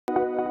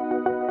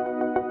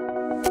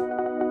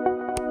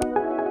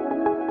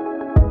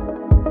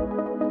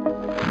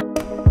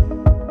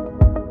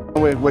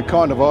We're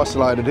kind of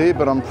isolated here,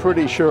 but I'm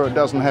pretty sure it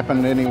doesn't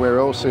happen anywhere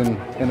else in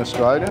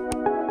Australia.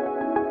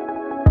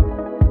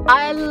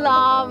 I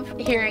love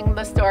hearing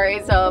the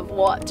stories of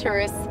what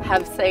tourists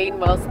have seen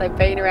whilst they've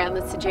been around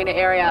the Ceduna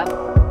area.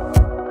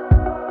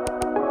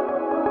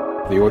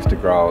 The oyster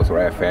growers or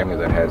our family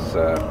that has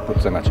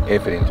put so much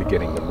effort into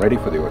getting them ready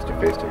for the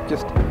Oysterfest have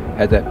just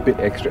had that bit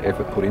extra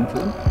effort put into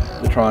them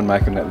to try and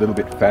make them that little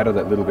bit fatter,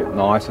 that little bit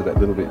nicer, that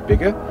little bit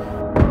bigger.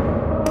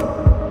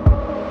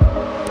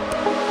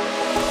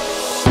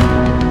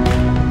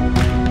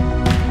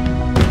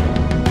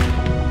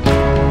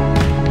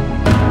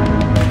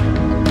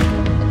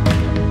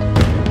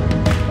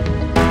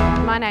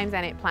 My name's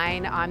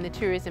I'm the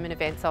Tourism and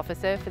Events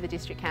Officer for the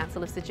District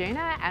Council of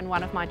Ceduna, and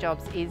one of my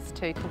jobs is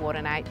to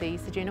coordinate the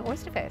Ceduna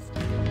Oysterfest.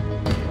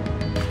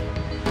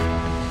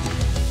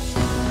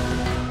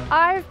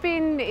 I've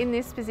been in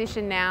this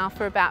position now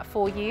for about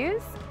 4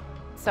 years,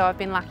 so I've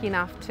been lucky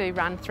enough to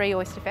run 3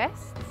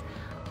 Oysterfests,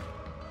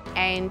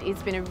 and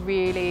it's been a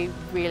really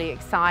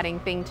exciting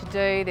thing to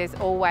do. There's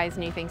always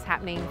new things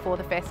happening for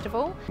the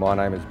festival. My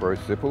name is Bruce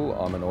Zippel.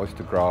 I'm an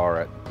oyster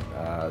grower at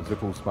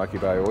Zippel's Smoky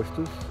Bay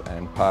Oysters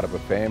and part of a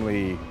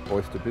family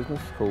oyster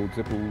business called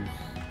Zippel's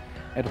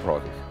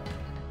Enterprises.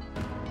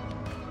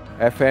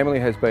 Our family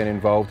has been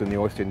involved in the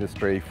oyster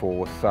industry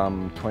for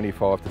some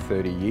 25 to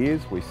 30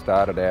 years. We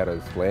started out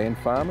as land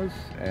farmers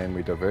and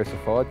we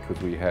diversified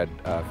because we had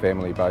a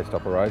family-based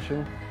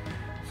operation.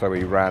 So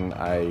we ran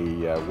a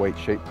wheat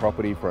sheep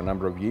property for a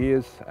number of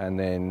years, and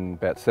then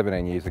about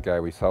 17 years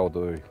ago we sold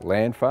the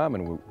land farm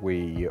and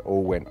we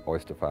all went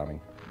oyster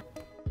farming.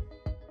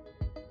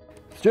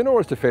 Ceduna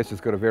Oysterfest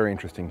has got a very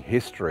interesting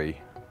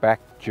history back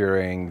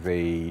during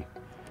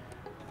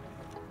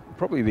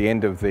probably the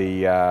end of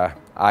the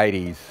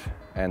 80s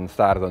and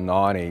start of the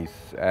 90s.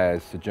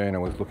 As Ceduna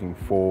was looking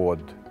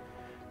forward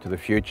to the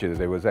future,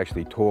 there was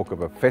actually talk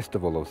of a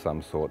festival of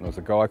some sort, and there was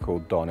a guy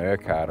called Don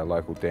Urquhart, a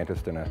local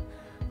dentist and a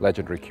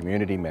legendary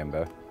community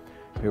member,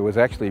 who was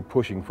actually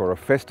pushing for a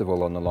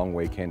festival on the long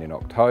weekend in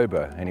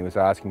October, and he was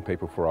asking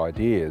people for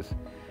ideas.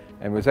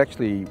 And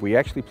we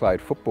actually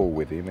played football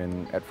with him,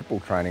 and at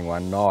football training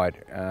one night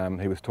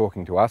he was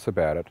talking to us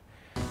about it,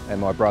 and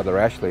my brother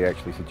Ashley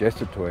actually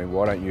suggested to him,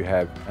 why don't you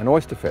have an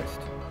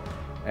Oysterfest?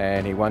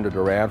 And he wandered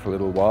around for a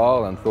little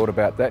while and thought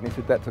about that, and he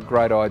said, that's a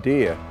great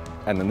idea.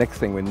 And the next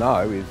thing we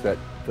know is that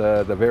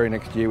the very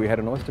next year we had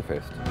an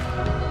Oysterfest.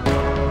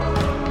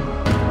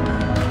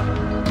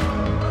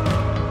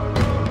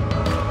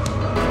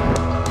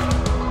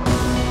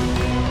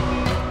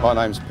 My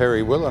name's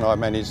Perry Will and I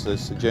manage the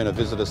Ceduna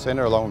Visitor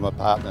Centre along with my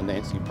partner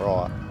Nancy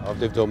Pryor. I've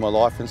lived all my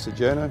life in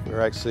Ceduna.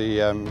 We're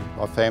actually,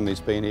 my family's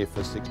been here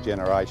for 6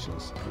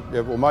 generations. Yeah,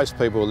 well, most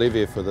people live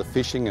here for the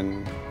fishing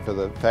and for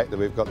the fact that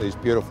we've got these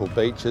beautiful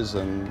beaches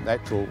and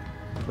natural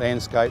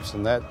landscapes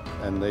and that,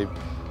 and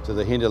to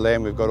the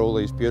hinterland we've got all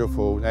these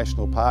beautiful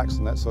national parks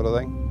and that sort of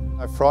thing.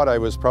 Friday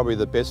was probably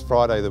the best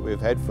Friday that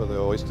we've had for the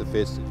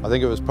Oysterfest. I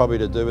think it was probably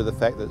to do with the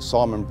fact that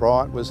Simon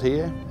Bryant was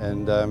here,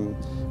 and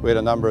we had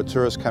a number of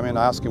tourists come in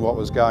asking what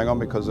was going on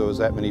because there was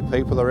that many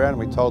people around, and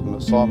we told them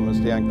that Simon was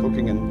down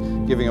cooking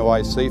and giving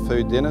away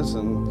seafood dinners,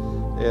 and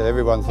yeah,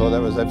 everyone thought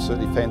that was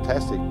absolutely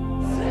fantastic.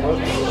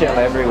 Shell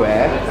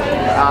everywhere.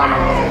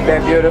 They're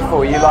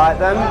beautiful. You like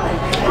them?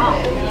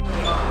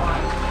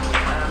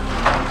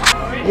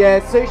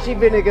 Yeah, sushi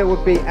vinegar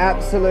would be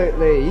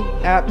absolutely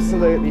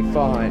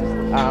fine.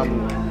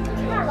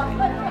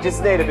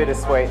 Just need a bit of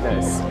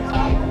sweetness.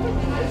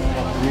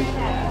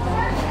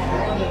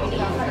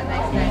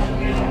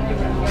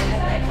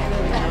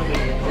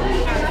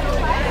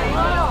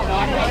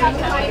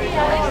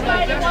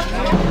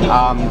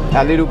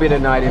 A little bit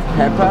of native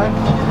pepper.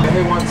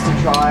 Who wants to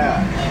try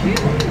it?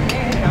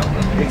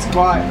 It's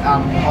quite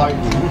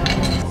potent.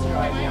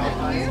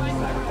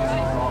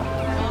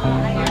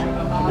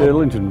 Yeah,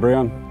 Linton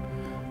Brown,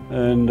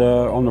 and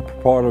I'm the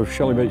proprietor of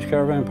Shelley Beach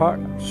Caravan Park,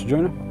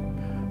 Ceduna.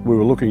 We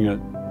were looking at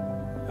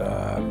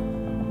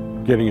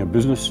getting a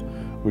business.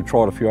 We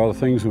tried a few other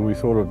things and we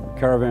thought of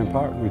caravan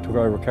park. We took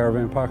over a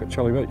caravan park at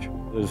Shelley Beach.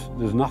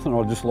 There's nothing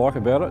I dislike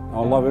about it. I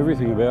love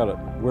everything about it.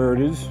 Where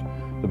it is,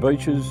 the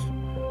beaches,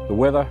 the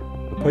weather,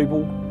 the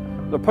people.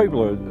 The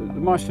people are the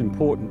most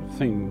important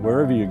thing.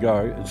 Wherever you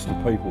go, it's the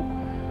people.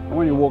 And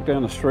when you walk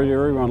down the street,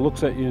 everyone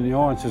looks at you in the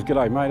eye and says,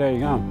 "G'day mate, how you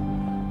going?"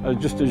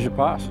 Just as you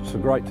pass. It's a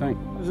great thing.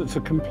 It's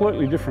a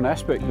completely different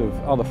aspect of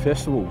other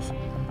festivals,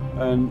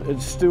 and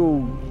it's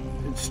still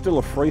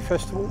a free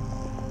festival.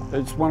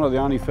 It's one of the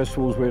only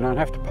festivals where you don't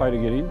have to pay to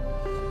get in,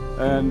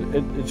 and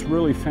it's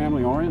really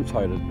family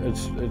orientated.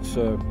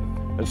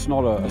 It's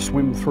not a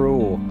swim through,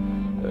 or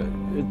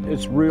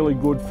it's really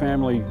good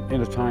family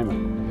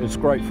entertainment. It's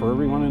great for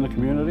everyone in the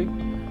community.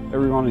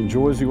 Everyone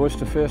enjoys the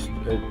Oysterfest.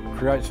 It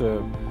creates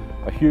a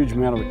huge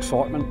amount of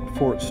excitement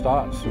before it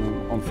starts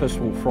on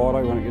Festival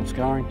Friday when it gets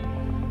going.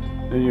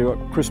 Then you've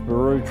got Chris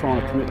Baru trying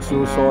to commit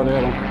suicide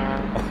out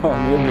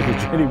on the end of the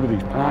jetty with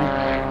his plane.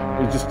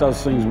 He just does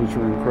things which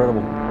are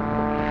incredible.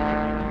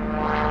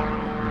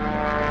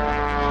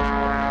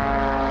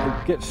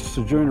 It gets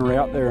Ceduna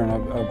out there in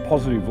a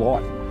positive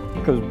light.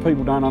 because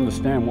people don't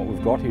understand what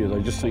we've got here.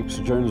 They just think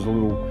Ceduna's a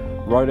little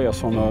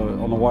roadhouse on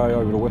the way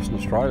over to Western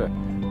Australia,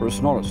 but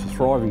it's not. It's a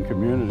thriving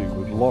community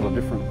with a lot of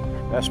different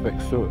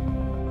aspects to it.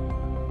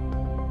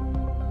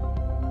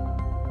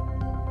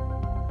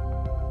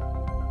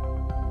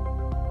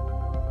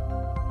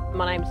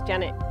 My name's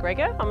Janet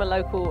Gregor. I'm a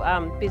local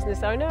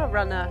business owner. I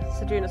run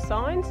Ceduna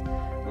Signs.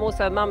 I'm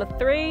also a mum of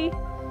 3,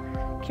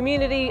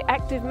 community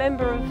active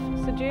member of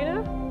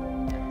Ceduna.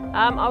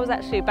 I was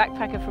actually a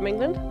backpacker from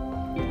England,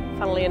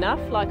 funnily enough,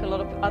 like a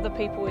lot of other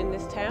people in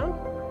this town.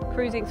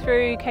 Cruising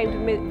through, came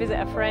to visit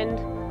a friend.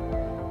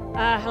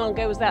 How long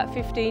ago was that?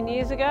 15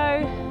 years ago.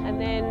 And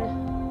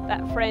then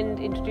that friend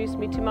introduced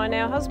me to my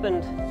now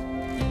husband.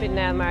 Been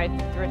now married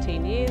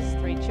 13 years,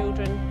 3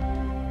 children.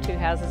 2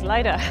 houses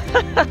later,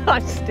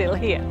 I'm still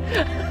here.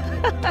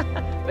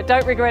 But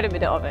don't regret a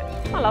minute of it.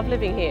 I love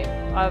living here.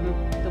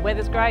 The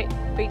weather's great,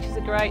 beaches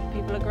are great,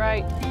 people are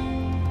great,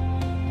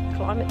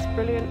 climate's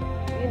brilliant.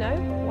 You know,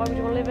 why would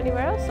you want to live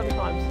anywhere else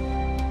sometimes?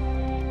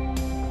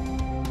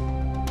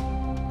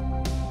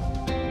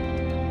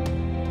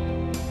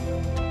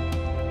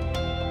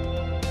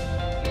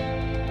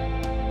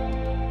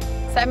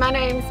 So my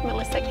name's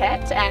Melissa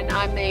Kett and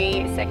I'm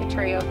the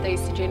Secretary of the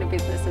Ceduna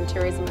Business and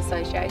Tourism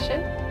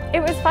Association.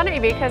 It was funny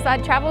because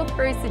I'd travelled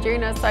through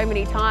Ceduna so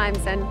many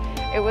times and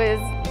it was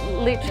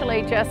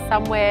literally just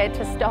somewhere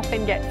to stop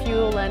and get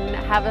fuel and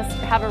have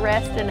a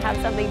rest and have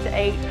something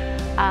to eat.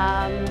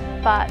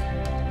 But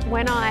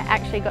when I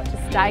actually got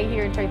to stay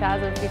here in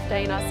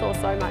 2015, I saw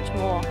so much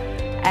more.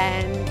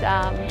 And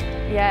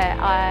yeah,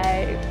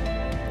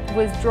 I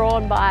was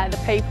drawn by the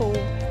people,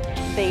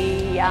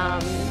 the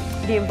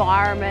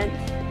environment,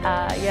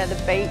 yeah, the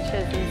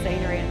beaches and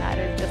scenery, and that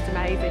is just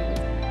amazing.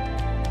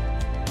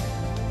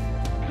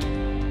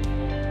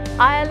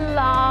 I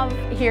love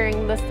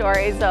hearing the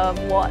stories of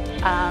what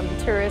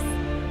tourists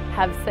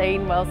have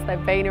seen whilst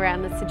they've been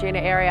around the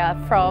Ceduna area,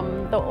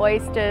 from the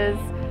oysters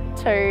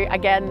to,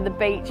 again, the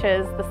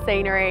beaches, the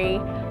scenery,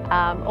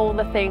 all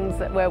the things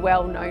that we're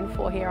well known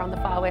for here on the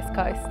far west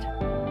coast.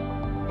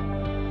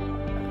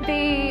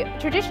 The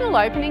traditional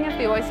opening of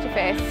the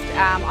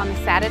Oysterfest on the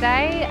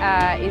Saturday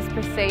is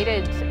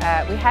preceded,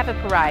 we have a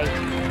parade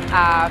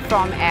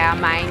from our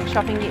main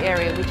shopping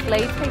area which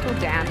leads people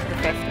down to the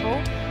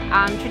festival.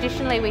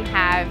 Traditionally we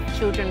have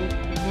children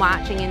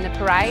marching in the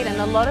parade,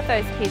 and a lot of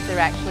those kids are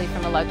actually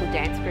from a local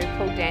dance group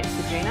called Dance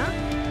Ceduna.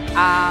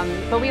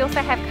 But we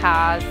also have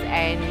cars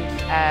and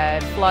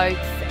floats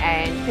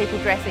and people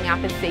dressing up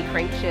as sea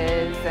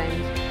creatures,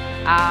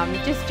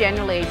 and just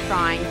generally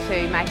trying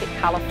to make it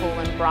colourful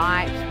and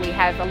bright. We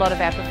have a lot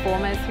of our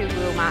performers who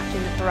will march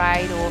in the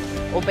parade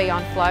or be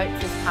on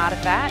floats as part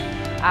of that.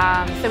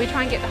 So we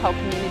try and get the whole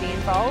community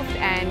involved,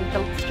 and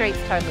the street's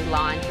totally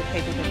lined with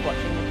people just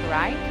watching the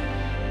parade.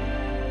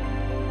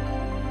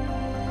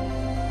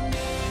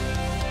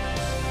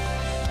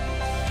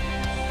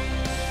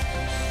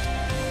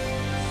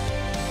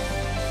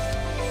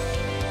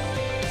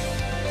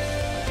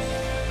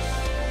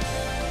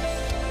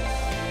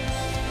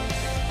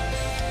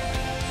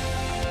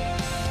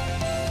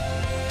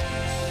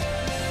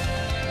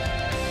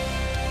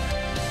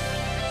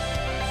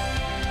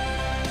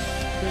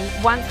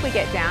 Once we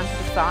get down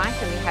to the site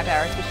and we have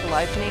our official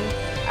opening,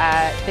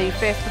 the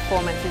first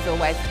performance is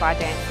always by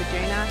Dance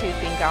Ceduna, who's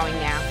been going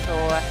now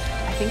for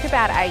I think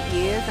about 8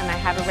 years, and they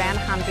have around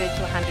 100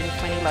 to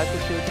 120 local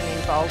children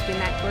involved in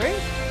that group.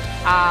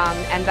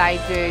 And they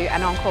do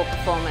an encore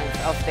performance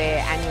of their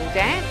annual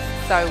dance,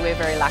 so we're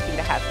very lucky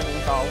to have them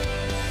involved.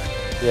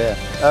 Yeah,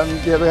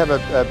 yeah, we have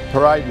a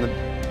parade in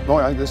the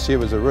morning. This year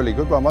was a really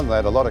good one, wasn't it? They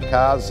had a lot of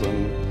cars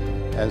and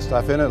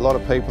stuff in it, a lot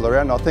of people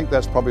around. I think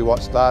that's probably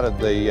what started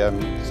the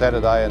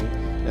Saturday, and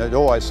you know, it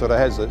always sort of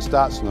has, it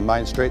starts from the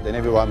main street, then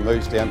everyone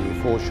moves down to the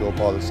foreshore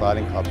by the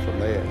sailing club from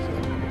there.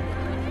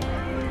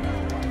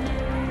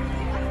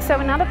 So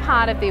another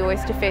part of the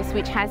Oysterfest,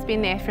 which has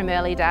been there from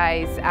early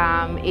days,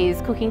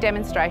 is cooking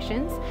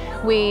demonstrations.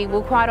 We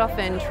will quite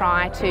often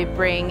try to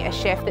bring a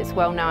chef that's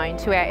well known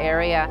to our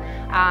area,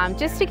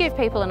 just to give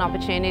people an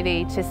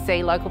opportunity to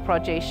see local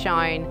produce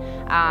shown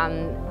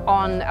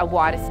on a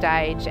wider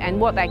stage and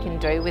what they can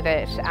do with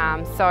it.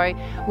 So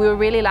we were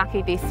really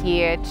lucky this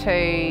year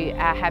to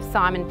have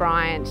Simon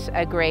Bryant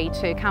agree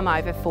to come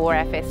over for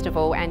our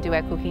festival and do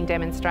our cooking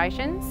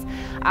demonstrations.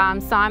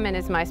 Simon,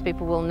 as most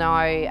people will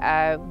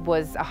know,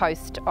 was a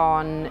host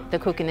on The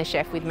Cook and the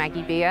Chef with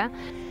Maggie Beer.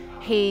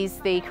 He's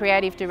the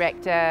creative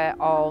director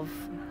of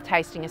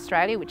Tasting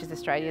Australia, which is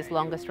Australia's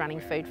longest running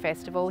food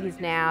festival. He's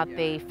now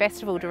the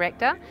festival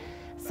director.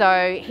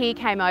 So he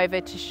came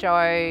over to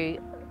show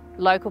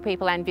local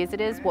people and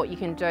visitors what you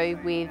can do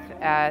with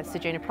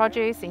Ceduna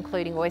produce,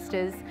 including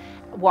oysters,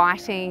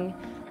 whiting.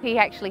 He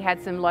actually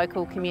had some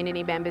local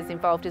community members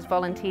involved as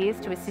volunteers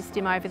to assist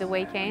him over the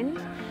weekend,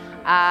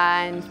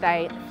 and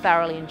they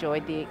thoroughly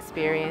enjoyed the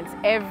experience.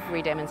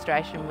 Every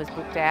demonstration was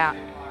booked out.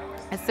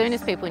 As soon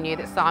as people knew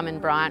that Simon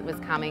Bryant was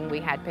coming, we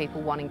had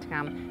people wanting to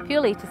come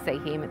purely to see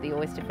him at the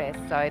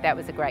Oysterfest, so that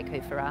was a great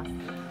coup for us.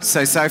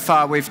 So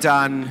far we've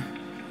done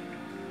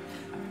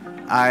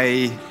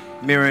a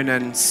mirin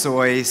and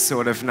soy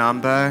sort of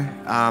number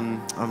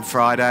on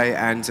Friday,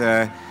 and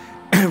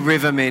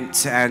river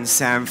mint and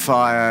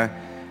samphire,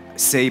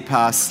 sea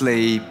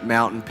parsley,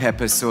 mountain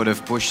pepper, sort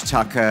of bush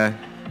tucker,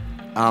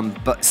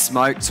 but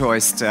smoked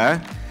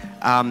oyster.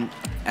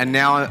 And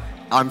now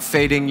I'm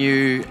feeding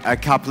you a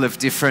couple of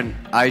different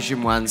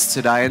Asian ones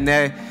today, and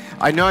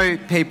I know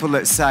people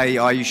that say,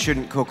 oh, you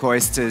shouldn't cook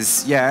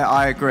oysters. Yeah,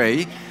 I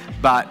agree,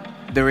 but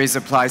there is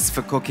a place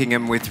for cooking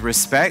them with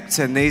respect,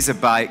 and these are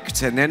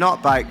baked, and they're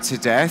not baked to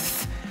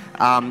death.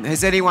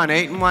 Has anyone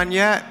eaten one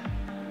yet?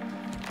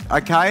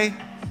 Okay.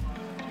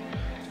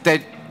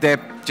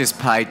 They're just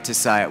paid to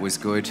say it was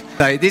good.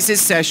 So this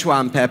is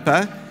Szechuan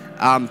pepper,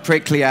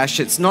 prickly ash.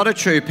 It's not a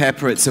true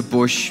pepper, it's a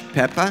bush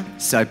pepper,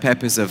 so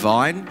pepper's a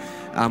vine.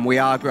 We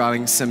are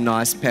growing some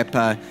nice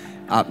pepper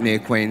up near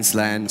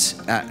Queensland,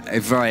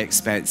 very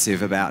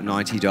expensive, about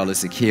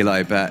 $90 a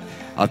kilo, but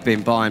I've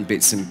been buying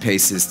bits and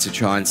pieces to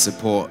try and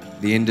support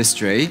the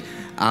industry.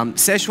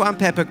 Szechuan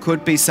pepper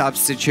could be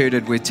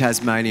substituted with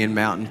Tasmanian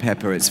mountain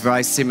pepper. It's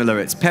very similar.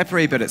 It's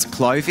peppery, but it's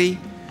clovey,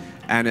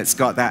 and it's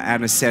got that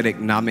anaesthetic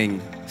numbing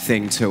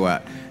thing to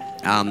it.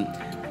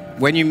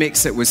 When you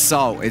mix it with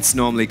salt, it's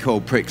normally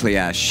called prickly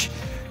ash.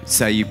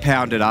 So you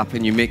pound it up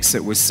and you mix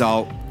it with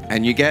salt,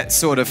 and you get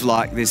sort of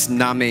like this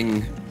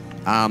numbing,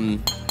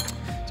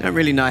 don't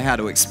really know how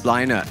to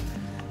explain it,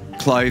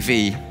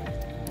 clovey,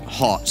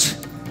 hot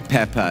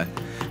pepper.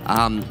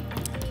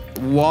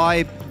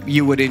 Why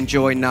you would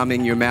enjoy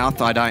numbing your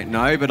mouth, I don't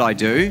know, but I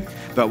do.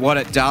 But what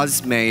it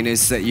does mean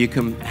is that you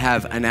can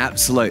have an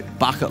absolute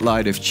bucket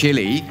load of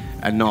chilli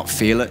and not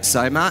feel it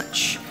so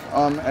much.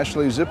 I'm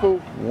Ashley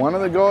Zippel, one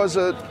of the guys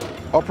that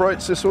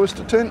operates this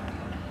oyster tent,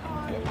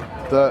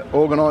 that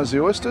organises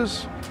the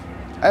oysters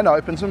and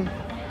opens them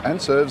and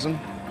serves them.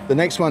 The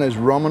next one is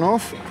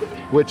Romanov,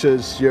 which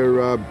is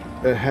your,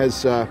 it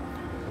has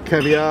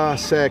caviar,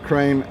 sour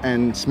cream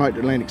and smoked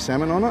Atlantic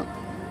salmon on it.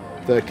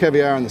 The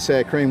caviar and the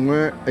sour cream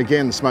work.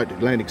 Again, the smoked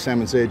Atlantic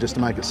salmon's there just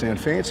to make it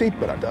sound fancy,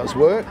 but it does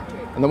work.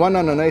 And the one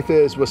underneath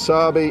there is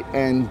wasabi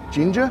and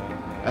ginger,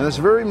 and it's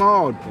very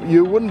mild.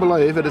 You wouldn't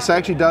believe it. It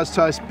actually does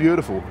taste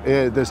beautiful.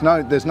 Yeah, there's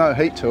no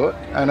heat to it,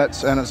 and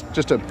it's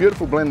just a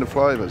beautiful blend of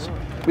flavours.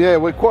 Yeah,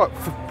 we're quite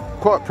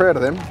proud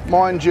of them.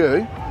 Mind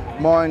you,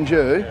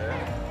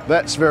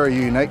 that's very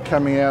unique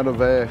coming out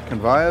of our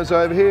conveyors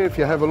over here. If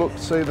you have a look,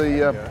 see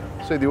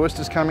the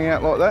oysters coming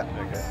out like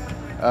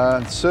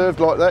that. Served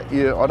like that,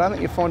 I don't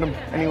think you find them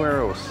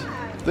anywhere else.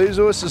 These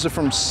oysters are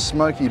from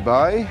Smoky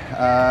Bay.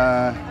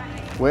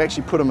 We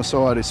actually put them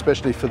aside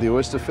especially for the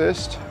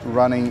Oysterfest,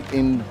 running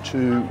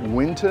into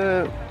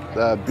winter.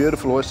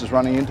 Beautiful oysters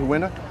running into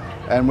winter.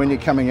 And when you're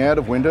coming out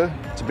of winter,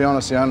 to be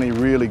honest, the only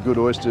really good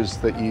oysters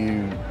that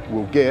you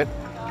will get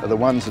are the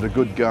ones that are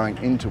good going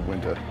into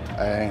winter.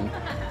 And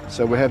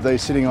so we have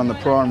these sitting on the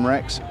prime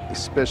racks,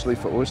 especially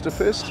for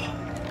Oysterfest.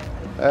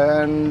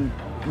 And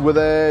with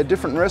our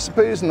different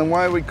recipes and the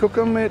way we cook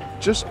them, it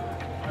just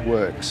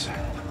works.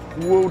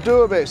 We'll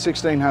do about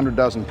 1,600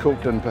 dozen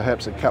cooked and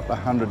perhaps a couple of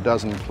 100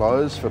 dozen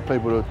closed for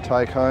people to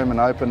take home and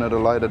open at a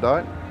later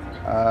date.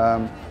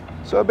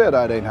 So about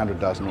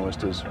 1,800 dozen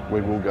oysters we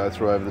will go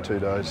through over the 2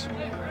 days.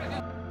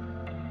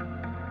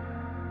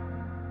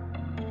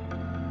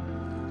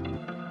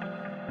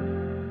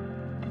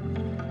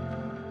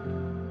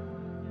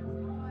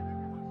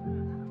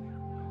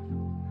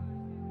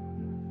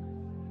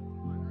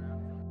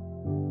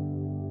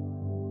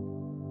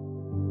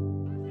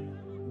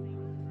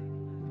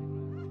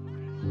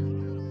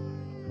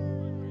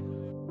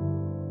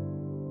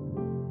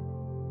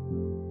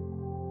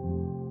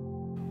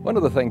 One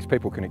of the things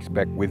people can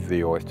expect with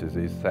the oysters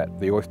is that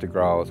the oyster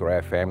growers or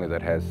our family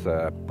that has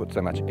put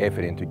so much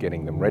effort into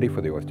getting them ready for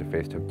the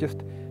Oysterfest have just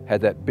had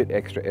that bit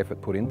extra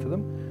effort put into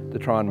them to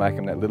try and make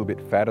them that little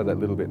bit fatter, that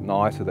little bit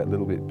nicer, that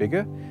little bit bigger.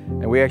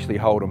 And we actually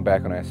hold them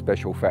back on our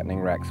special fattening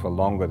racks for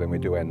longer than we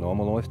do our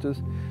normal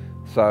oysters.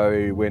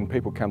 So when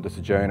people come to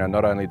Ceduna,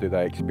 not only do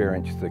they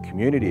experience the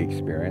community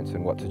experience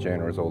and what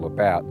Ceduna is all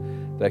about,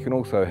 they can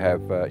also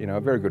have a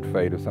very good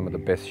feed of some of the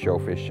best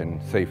shellfish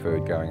and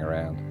seafood going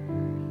around.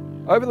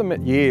 Over the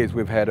years,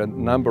 we've had a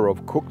number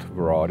of cooked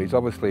varieties.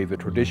 Obviously, the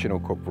traditional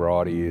cooked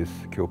variety is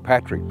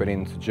Kilpatrick, but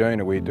in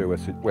Ceduna we do a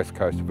West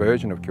Coast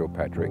version of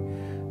Kilpatrick.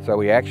 So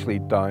we actually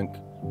don't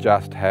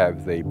just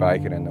have the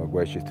bacon and the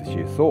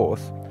Worcestershire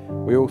sauce.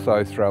 We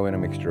also throw in a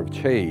mixture of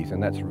cheese,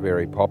 and that's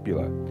very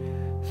popular.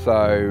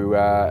 So,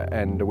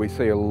 and we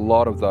see a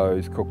lot of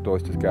those cooked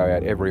oysters go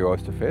out every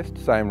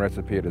Oysterfest. Same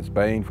recipe it has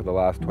been for the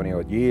last 20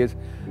 odd years,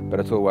 but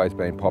it's always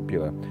been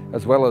popular.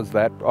 As well as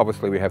that,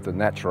 obviously we have the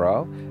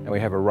natural, and we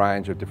have a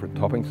range of different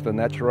toppings to the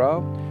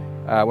natural.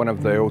 One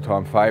of the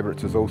all-time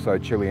favourites is also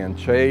chili and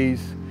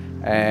cheese,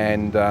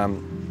 and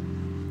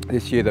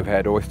this year they've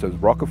had oysters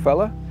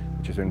Rockefeller,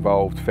 which has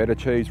involved a feta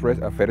cheese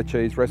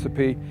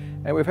recipe,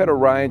 and we've had a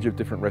range of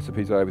different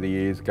recipes over the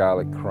years,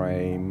 garlic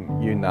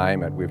cream, you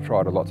name it. We've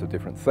tried lots of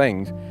different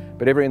things,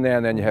 but every now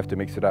and then you have to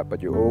mix it up,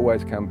 but you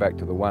always come back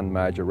to the one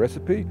major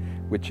recipe,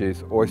 which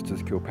is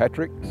oysters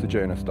Kilpatrick,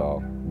 Ceduna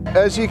style.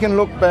 As you can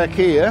look back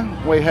here,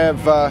 we have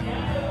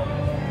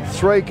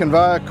 3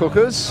 conveyor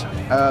cookers.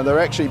 They're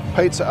actually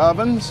pizza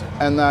ovens,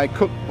 and they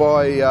cook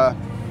by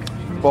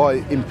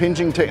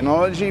impinging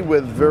technology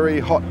with very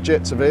hot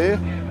jets of air.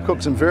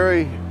 Cooks them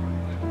very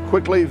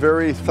quickly,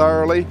 very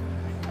thoroughly,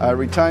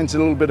 retains a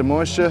little bit of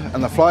moisture,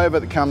 and the flavour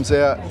that comes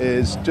out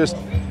is just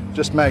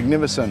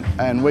magnificent.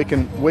 And we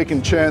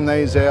can churn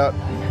these out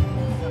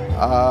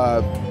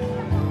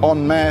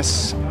en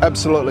masse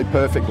absolutely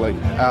perfectly.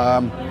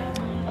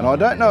 And I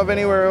don't know of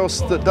anywhere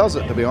else that does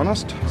it, to be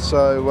honest.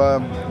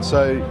 So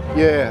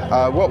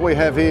yeah, what we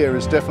have here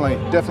is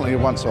definitely a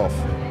once-off.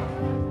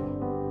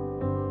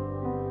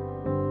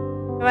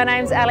 My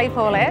name's Ali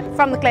Paulette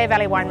from the Clare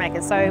Valley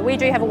Winemakers. So we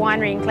do have a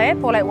winery in Clare,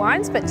 Paulette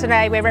Wines, but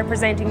today we're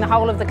representing the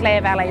whole of the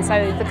Clare Valley.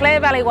 So the Clare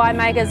Valley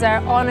Winemakers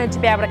are honoured to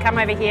be able to come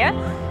over here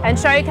and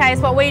showcase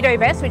what we do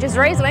best, which is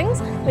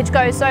Rieslings, which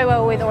goes so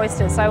well with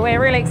oysters. So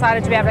we're really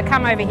excited to be able to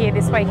come over here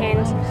this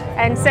weekend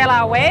and sell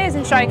our wares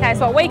and showcase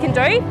what we can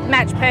do,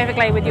 match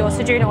perfectly with your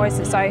Ceduna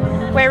oysters. So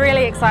we're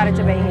really excited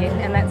to be here,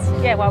 and that's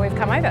why we've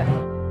come over.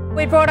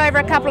 We brought over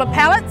a couple of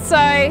pallets, so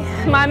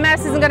my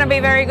maths isn't going to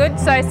be very good,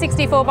 so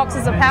 64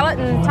 boxes of pallet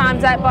and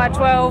times that by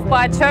 12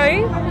 by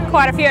 2,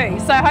 quite a few.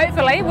 So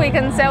hopefully we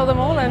can sell them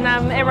all and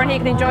everyone here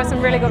can enjoy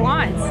some really good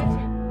wines.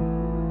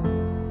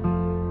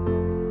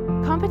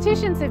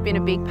 Competitions have been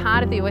a big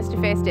part of the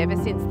Oysterfest ever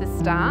since the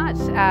start.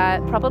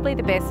 Probably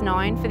the best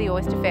known for the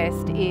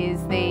Oysterfest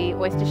is the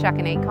Oyster Shuck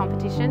and Eat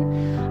competition.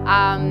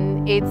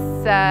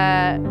 It's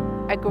a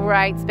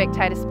great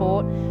spectator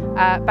sport.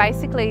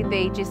 Basically,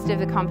 the gist of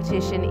the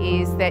competition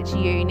is that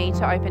you need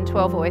to open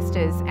 12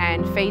 oysters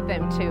and feed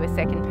them to a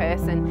second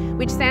person,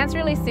 which sounds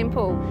really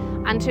simple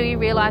until you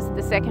realise that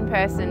the second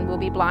person will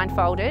be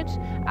blindfolded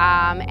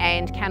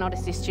and cannot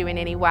assist you in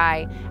any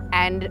way.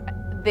 And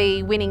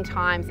the winning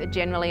times are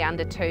generally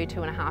under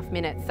 2.5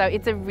 minutes. So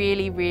it's a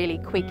really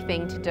quick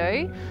thing to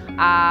do,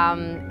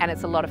 and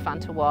it's a lot of fun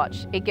to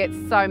watch. It gets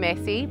so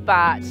messy,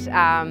 but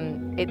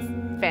it's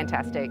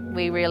fantastic.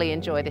 We really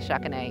enjoy the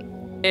Shuck and Eat.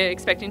 You're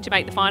expecting to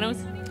make the finals?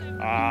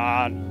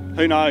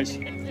 Who knows?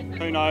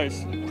 Who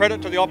knows?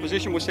 Credit to the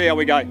opposition, we'll see how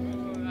we go.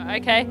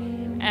 Okay,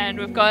 and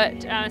we've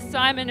got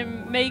Simon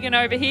and Megan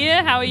over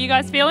here. How are you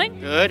guys feeling?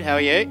 Good, how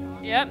are you?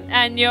 Yep,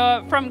 and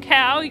you're from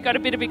Cal, you've got a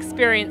bit of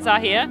experience, I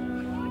hear.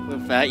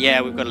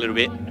 Yeah, we've got a little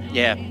bit.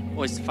 Yeah,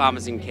 oyster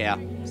farmers in Cal.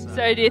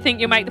 So do you think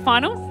you'll make the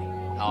finals?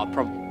 I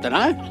probably don't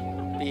know.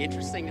 Be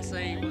interesting to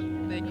see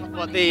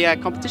what the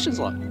competition's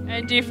like.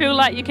 And do you feel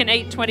like you can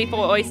eat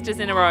 24 oysters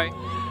in a row?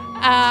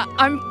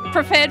 I'm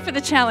prepared for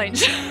the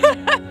challenge.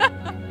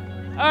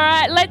 All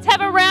right, let's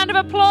have a round of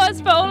applause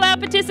for all our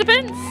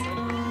participants.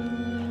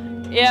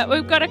 Yeah,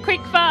 we've got a quick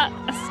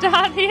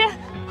start here.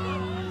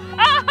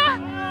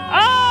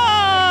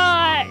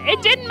 Oh,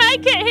 it didn't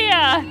make it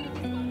here.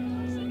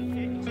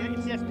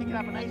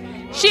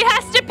 She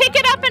has to pick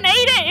it up and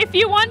eat it if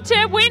you want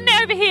to win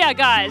over here,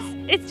 guys.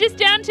 It's just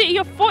down to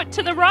your foot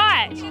to the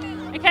right,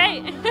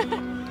 okay?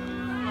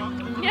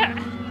 Yeah.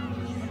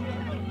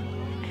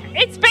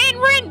 It's been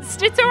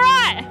rinsed, it's all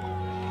right.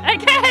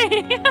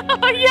 Okay.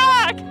 Oh,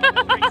 yuck.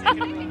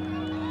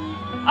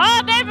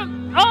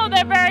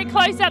 They're very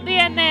close up the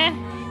end there.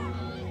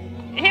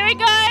 Here we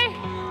go.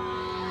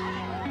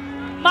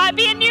 Might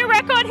be a new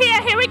record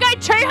here. Here we go,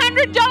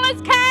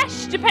 $200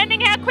 cash,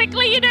 depending how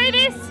quickly you do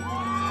this.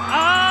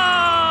 Oh.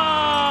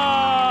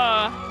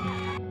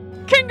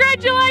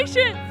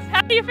 Congratulations.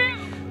 How do you feel?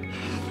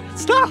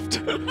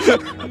 Stuffed.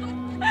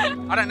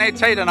 I don't need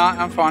tea tonight,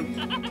 I'm fine.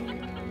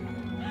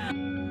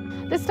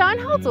 The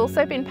Stonehold's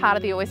also been part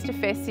of the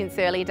Oysterfest since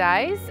early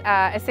days.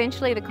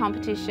 Essentially the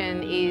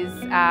competition is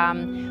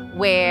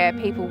where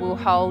people will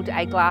hold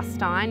a glass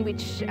stein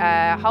which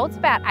holds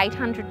about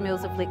 800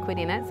 mils of liquid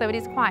in it, so it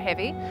is quite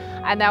heavy,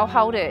 and they'll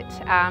hold it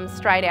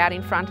straight out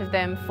in front of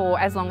them for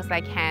as long as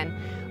they can.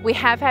 We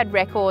have had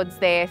records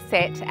there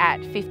set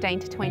at 15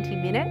 to 20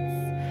 minutes,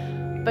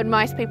 but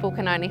most people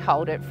can only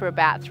hold it for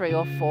about 3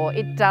 or 4.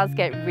 It does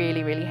get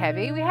really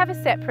heavy. We have a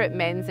separate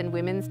men's and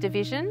women's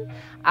division,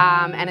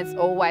 and it's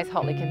always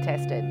hotly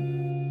contested.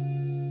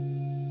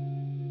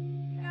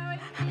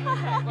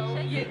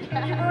 You've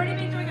already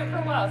been doing it for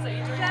a while, so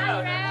you're doing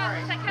well.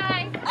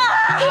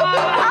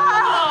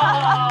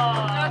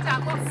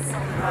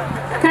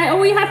 Okay, all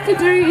we have to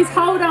do is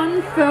hold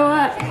on for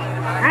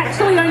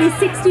actually only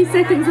 60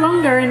 seconds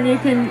longer, and you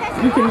can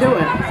do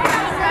it.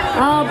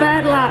 Oh,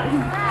 bad luck.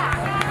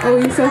 Oh,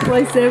 you're so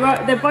close there.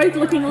 Right, they're both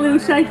looking a little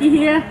shaky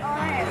here.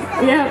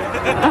 Yep.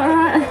 All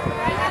right.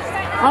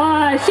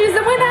 Oh, she's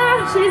the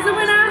winner. She's the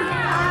winner.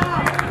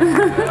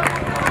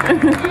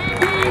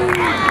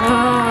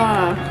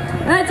 Oh.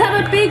 Let's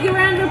have a big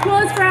round of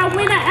applause for our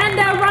winner and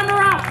our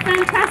runner-up.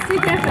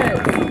 Fantastic effort.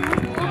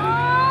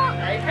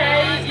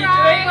 Okay, you're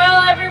doing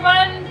well,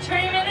 everyone. 2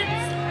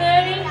 minutes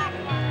 30.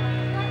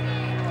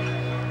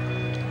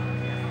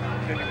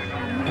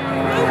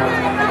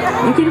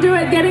 You can do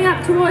it, getting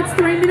up towards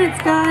 3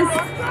 minutes, guys.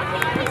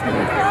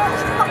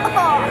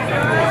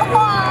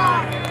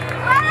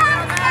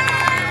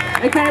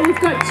 Okay, we've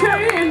got 2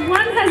 and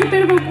one has a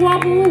bit of a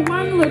wobble,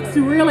 one looks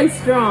really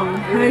strong.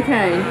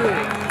 Okay.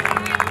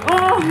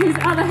 Oh, his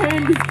other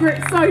hand is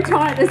gripped so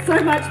tight. There's so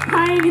much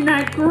pain in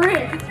that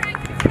grip.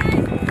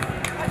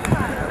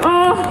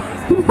 Oh,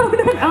 well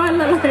done. Oh,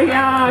 Lily.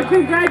 Oh,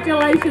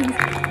 congratulations.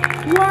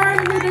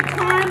 Warren with a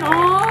time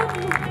of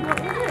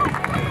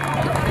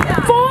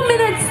 4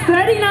 minutes,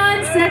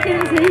 39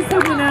 seconds. He's the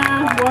winner.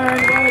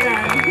 Warren, well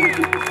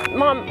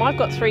done. I've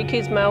got 3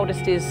 kids. My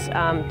oldest is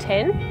 10.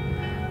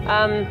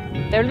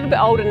 They're a little bit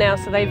older now,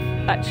 so they've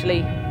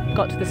actually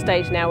got to the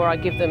stage now where I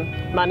give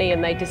them money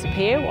and they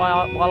disappear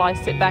while I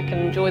sit back and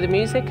enjoy the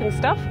music and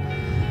stuff.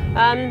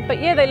 But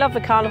yeah, they love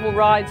the carnival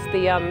rides,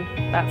 the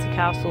bouncy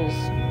castles,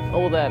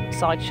 all the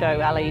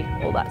sideshow alley,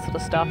 all that sort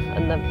of stuff.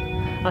 And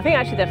I think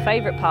actually their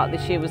favourite part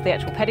this year was the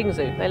actual petting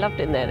zoo. They loved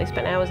it in there. They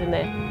spent hours in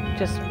there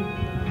just,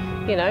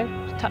 you know,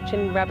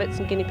 touching rabbits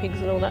and guinea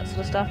pigs and all that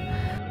sort of stuff.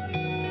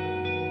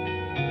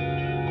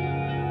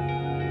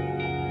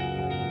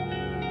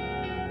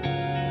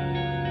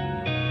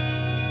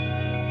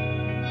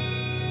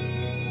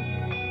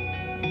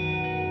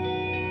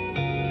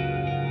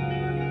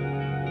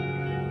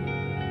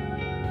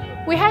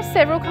 We have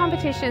several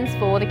competitions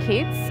for the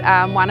kids.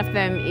 One of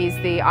them is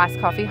the iced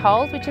coffee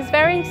hold, which is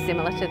very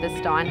similar to the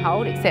Stein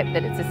hold, except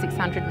that it's a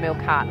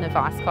 600ml carton of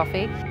iced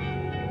coffee.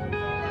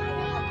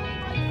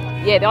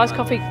 Yeah, the iced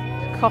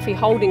coffee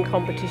holding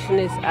competition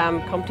is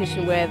a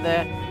competition where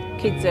the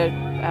kids are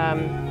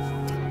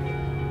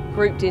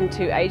grouped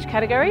into age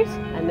categories,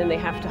 and then they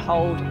have to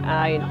hold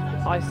a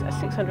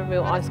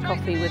 600ml iced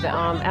coffee with their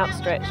arm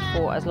outstretched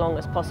for as long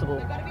as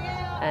possible.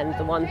 And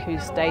the one who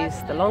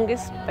stays the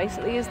longest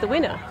basically is the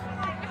winner.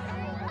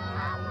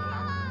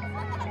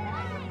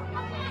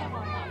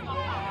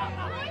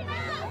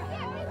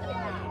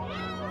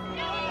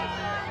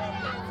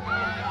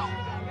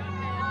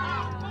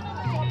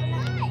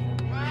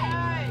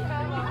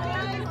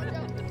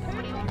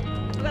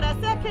 We've got our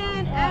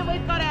second and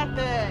we've got our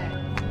third.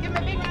 Give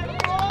them a big round of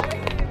applause.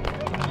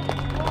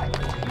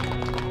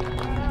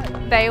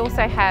 They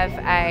also have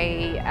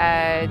a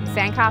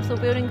sandcastle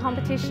building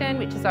competition,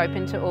 which is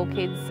open to all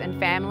kids and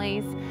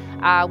families,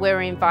 where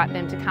we invite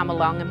them to come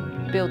along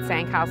and build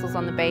sandcastles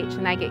on the beach,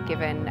 and they get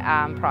given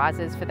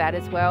prizes for that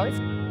as well.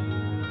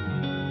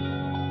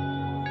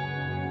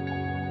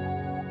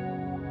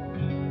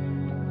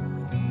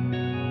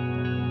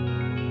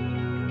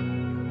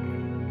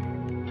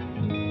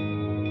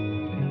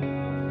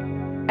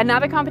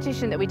 Another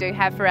competition that we do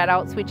have for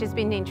adults, which has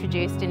been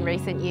introduced in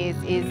recent years,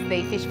 is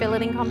the fish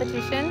filleting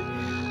competition.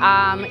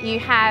 You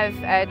have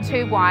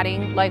 2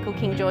 whiting, local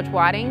King George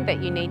whiting,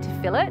 that you need to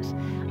fillet,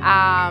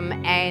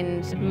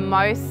 and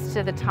most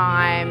of the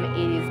time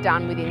it is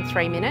done within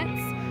 3 minutes.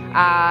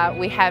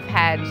 We have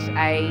had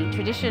a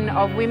tradition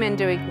of women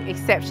doing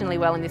exceptionally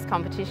well in this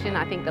competition.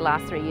 I think the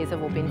last 3 years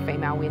have all been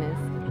female winners.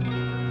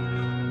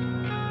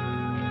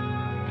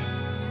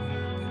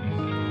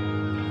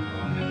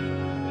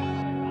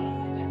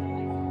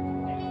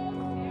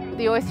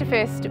 The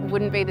Oysterfest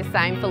wouldn't be the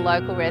same for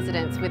local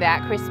residents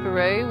without Chris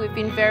Barou. We've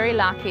been very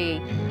lucky.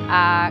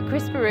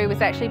 Chris Barou was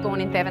actually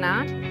born in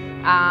Thevenard,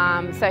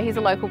 so he's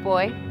a local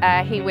boy.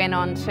 He went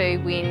on to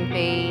win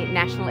the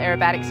National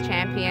Aerobatics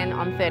Champion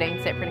on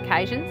 13 separate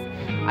occasions.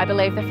 I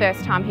believe the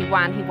first time he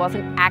won, he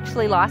wasn't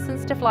actually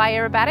licensed to fly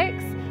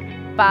aerobatics,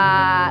 but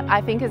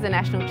I think as a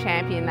national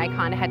champion, they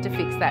kind of had to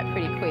fix that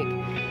pretty quick.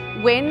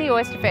 When the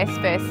Oysterfest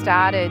first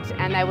started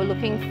and they were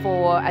looking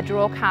for a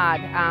draw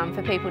card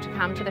for people to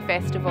come to the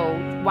festival,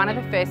 one of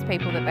the first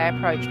people that they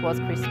approached was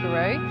Chris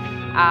Barou,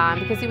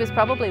 because he was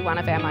probably one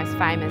of our most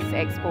famous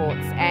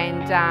exports,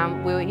 and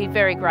he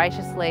very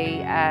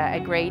graciously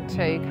agreed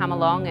to come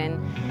along and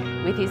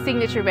with his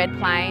signature red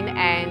plane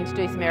and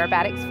do some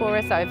aerobatics for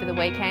us over the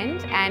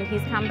weekend, and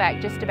he's come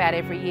back just about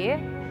every year.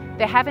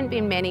 There haven't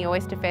been many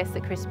Oysterfests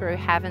that Chris Barou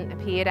haven't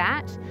appeared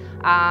at,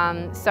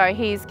 so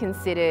he's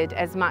considered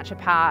as much a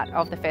part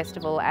of the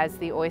festival as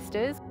the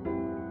oysters.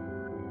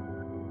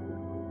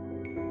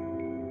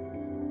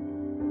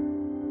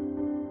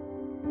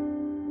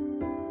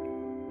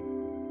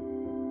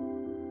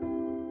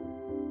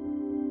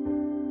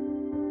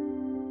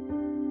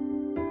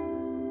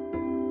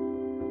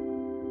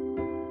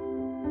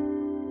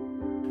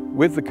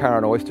 With the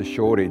current oyster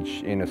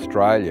shortage in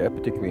Australia,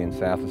 particularly in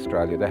South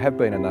Australia, there have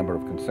been a number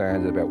of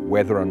concerns about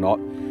whether or not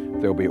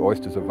there'll be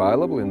oysters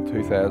available in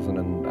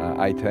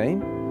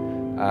 2018.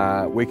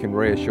 We can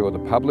reassure the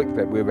public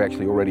that we've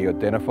actually already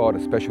identified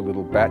a special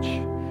little batch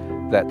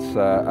that's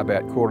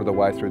about a quarter of the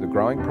way through the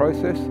growing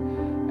process,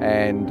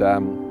 and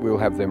we'll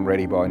have them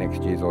ready by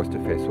next year's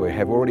Oysterfest. We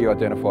have already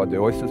identified the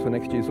oysters for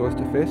next year's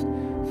Oysterfest,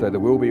 so there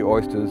will be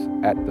oysters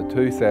at the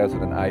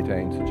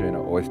 2018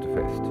 Ceduna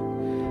Oysterfest.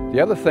 The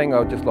other thing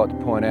I'd just like to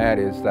point out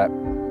is that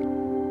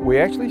we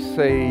actually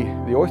see,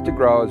 the oyster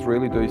growers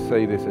really do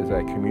see this as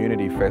a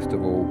community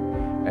festival,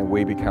 and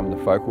we become the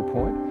focal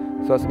point.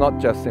 So it's not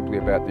just simply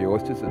about the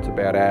oysters, it's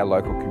about our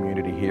local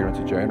community here in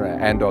Ceduna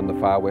and on the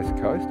far west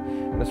coast.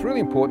 And it's really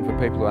important for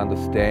people to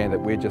understand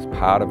that we're just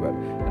part of it.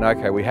 And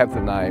okay, we have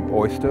the name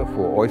Oyster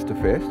for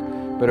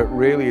Oysterfest, but it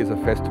really is a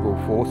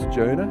festival for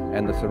Ceduna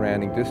and the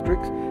surrounding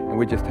districts, and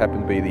we just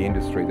happen to be the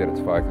industry that it's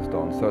focused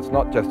on. So it's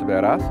not just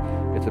about us,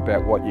 it's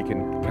about what you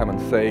can come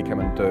and see, come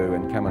and do,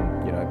 and come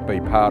and be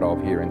part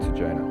of here in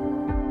Ceduna.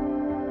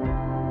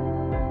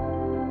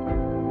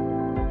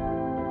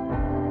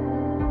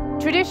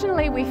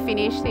 Traditionally, we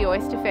finish the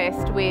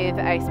Oysterfest with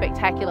a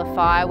spectacular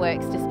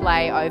fireworks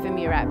display over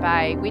Murat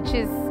Bay, which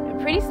is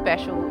pretty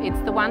special. It's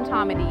the one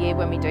time of the year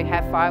when we do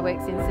have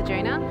fireworks in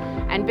Ceduna,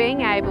 and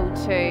being able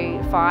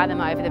to fire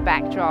them over the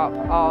backdrop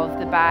of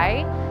the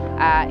bay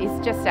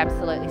is just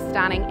absolutely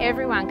stunning.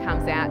 Everyone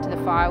comes out to the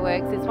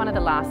fireworks. It's one of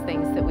the last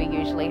things that we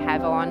usually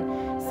have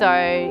on.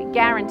 So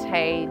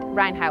guaranteed,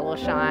 rain, hail or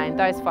shine,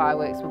 those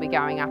fireworks will be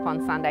going up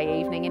on Sunday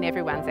evening and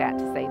everyone's out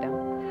to see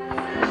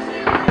them.